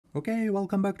Okay,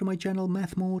 welcome back to my channel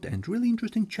Math Mode, and really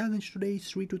interesting challenge today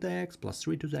is 3 to the x plus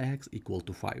 3 to the x equal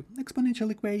to 5. Exponential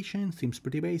equation, seems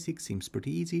pretty basic, seems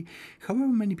pretty easy. However,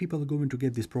 many people are going to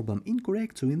get this problem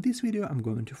incorrect, so in this video I'm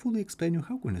going to fully explain you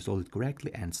how we're going to solve it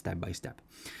correctly and step by step.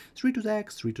 3 to the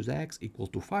x equal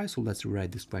to 5, so let's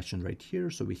rewrite this question right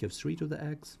here. So we have 3 to the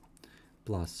x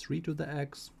plus 3 to the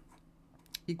x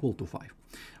equal to 5.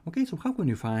 Okay, so how can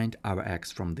you find our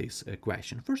x from this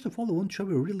question? First of all, I want to show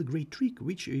you a really great trick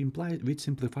which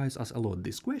simplifies us a lot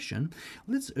this question.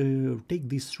 Let's take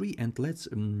this 3 and let's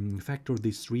factor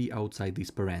this 3 outside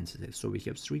these parentheses. So we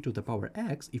have 3 to the power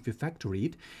x. If we factor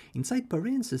it inside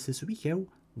parentheses, we have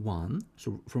 1.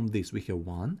 So from this we have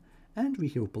 1, and we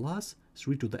have plus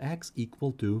 3 to the x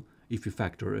equal to, if we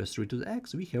factor 3 to the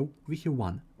x, we have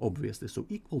 1, obviously, so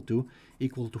equal to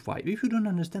 5. If you don't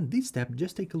understand this step,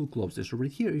 just take a look closer. So right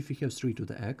here, if we have 3 to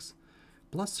the x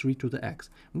plus 3 to the x,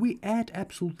 we add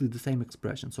absolutely the same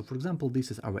expression. So for example,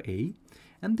 this is our a,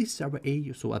 and this is our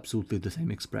a, so absolutely the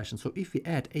same expression. So if we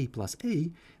add a plus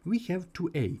a, we have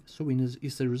 2a. So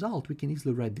as a result, we can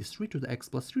easily write this 3 to the x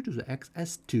plus 3 to the x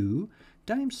as 2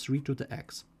 times 3 to the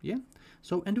x, yeah?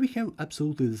 So, and we have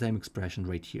absolutely the same expression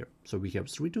right here. So we have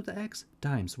 3 to the x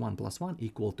times 1 plus 1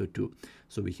 equal to 2.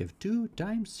 So we have 2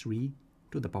 times 3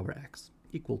 to the power x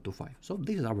equal to 5. So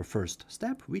this is our first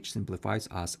step, which simplifies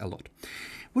us a lot.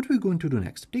 What we're going to do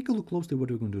next? Take a look closely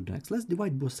what we're going to do next. Let's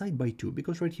divide both sides by 2,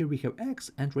 because right here we have x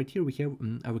and right here we have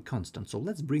our constant. So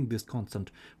let's bring this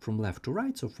constant from left to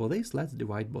right. So for this, let's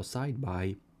divide both sides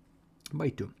by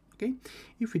 2. Okay,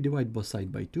 if we divide both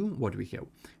sides by 2, what we have?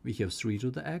 We have 3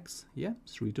 to the x, yeah,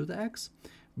 3 to the x,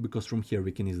 because from here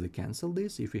we can easily cancel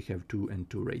this. If we have 2 and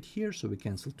 2 right here, so we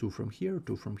cancel 2 from here,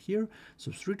 2 from here,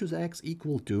 so 3 to the x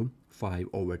equal to 5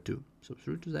 over 2. So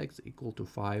 3 to the x equal to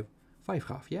 5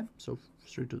 half, yeah, so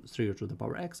 3 to the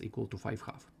power x equal to 5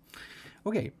 half.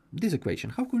 Okay, this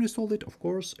equation, how can we solve it? Of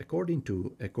course, according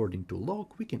to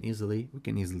log, we can easily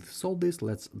solve this.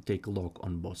 Let's take log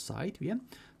on both sides, yeah.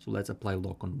 So let's apply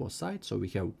log on both sides. So we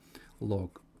have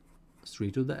log 3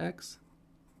 to the x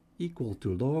equal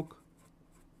to log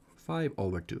 5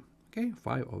 over 2. Okay,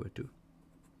 5 over 2.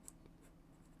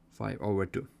 5 over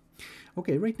 2.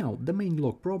 Okay, right now the main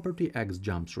log property, x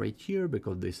jumps right here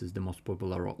because this is the most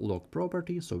popular log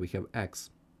property. So we have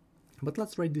x. But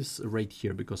let's write this right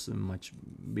here because a much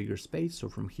bigger space. So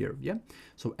from here, yeah.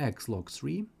 So x log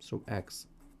 3. So x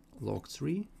log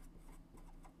 3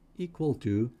 equal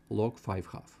to log 5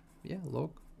 half. Yeah,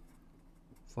 log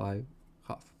 5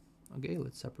 half. Okay,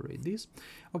 let's separate this.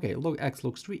 Okay, log x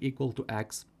log 3 equal to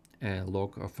x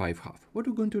log 5 half. What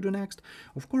we're going to do next?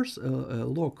 Of course,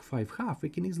 log 5 half, we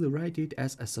can easily write it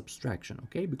as a subtraction,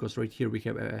 okay? Because right here we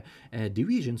have a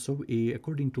division, so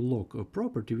according to log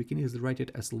property, we can easily write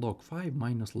it as log 5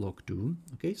 minus log 2,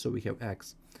 okay? So we have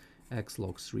x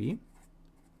log 3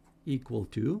 equal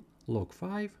to log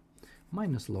 5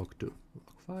 minus log 2.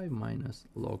 Log 5 minus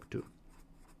log 2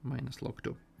 minus log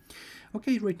 2.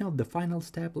 Okay, right now the final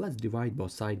step, let's divide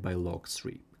both sides by log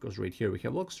 3. Because right here we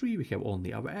have log 3, we have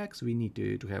only our x, we need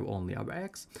to have only our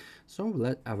x. So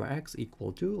let our x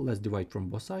equal to, let's divide from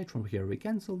both sides, from here we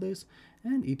cancel this,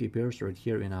 and it appears right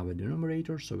here in our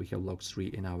denominator. So we have log 3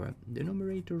 in our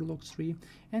denominator, log 3,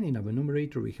 and in our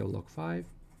numerator we have log 5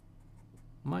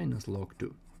 minus log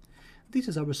 2. This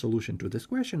is our solution to this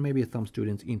question. Maybe some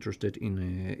students interested in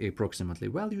approximately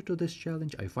value to this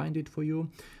challenge. I find it for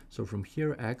you. So from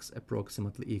here, x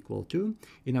approximately equal to,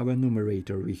 in our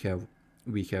numerator we have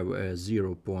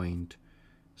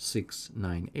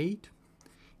 0.698.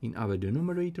 In our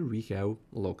denominator we have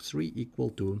log 3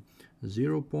 equal to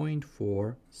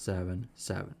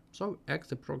 0.477. So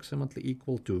x approximately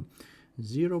equal to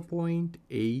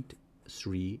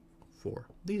 0.834.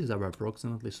 This is our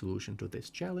approximately solution to this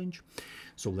challenge.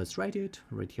 So let's write it.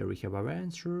 Right here we have our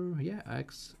answer. Yeah,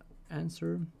 x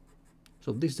answer.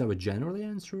 So this is our general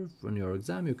answer. On your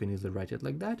exam, you can easily write it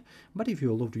like that. But if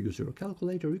you love to use your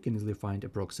calculator, you can easily find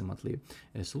approximately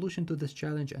a solution to this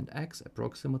challenge, and x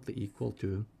approximately equal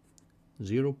to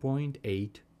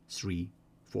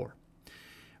 0.834.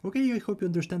 Okay, I hope you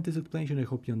understand this explanation, I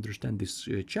hope you understand this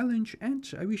challenge,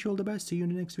 and I wish you all the best. See you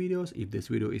in the next videos. If this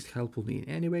video is helpful in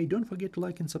any way, don't forget to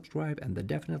like and subscribe, and that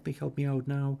definitely help me out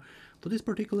now. For this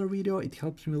particular video, it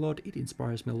helps me a lot, it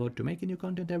inspires me a lot to make new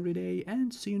content every day,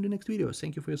 and see you in the next videos.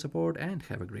 Thank you for your support, and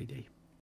have a great day.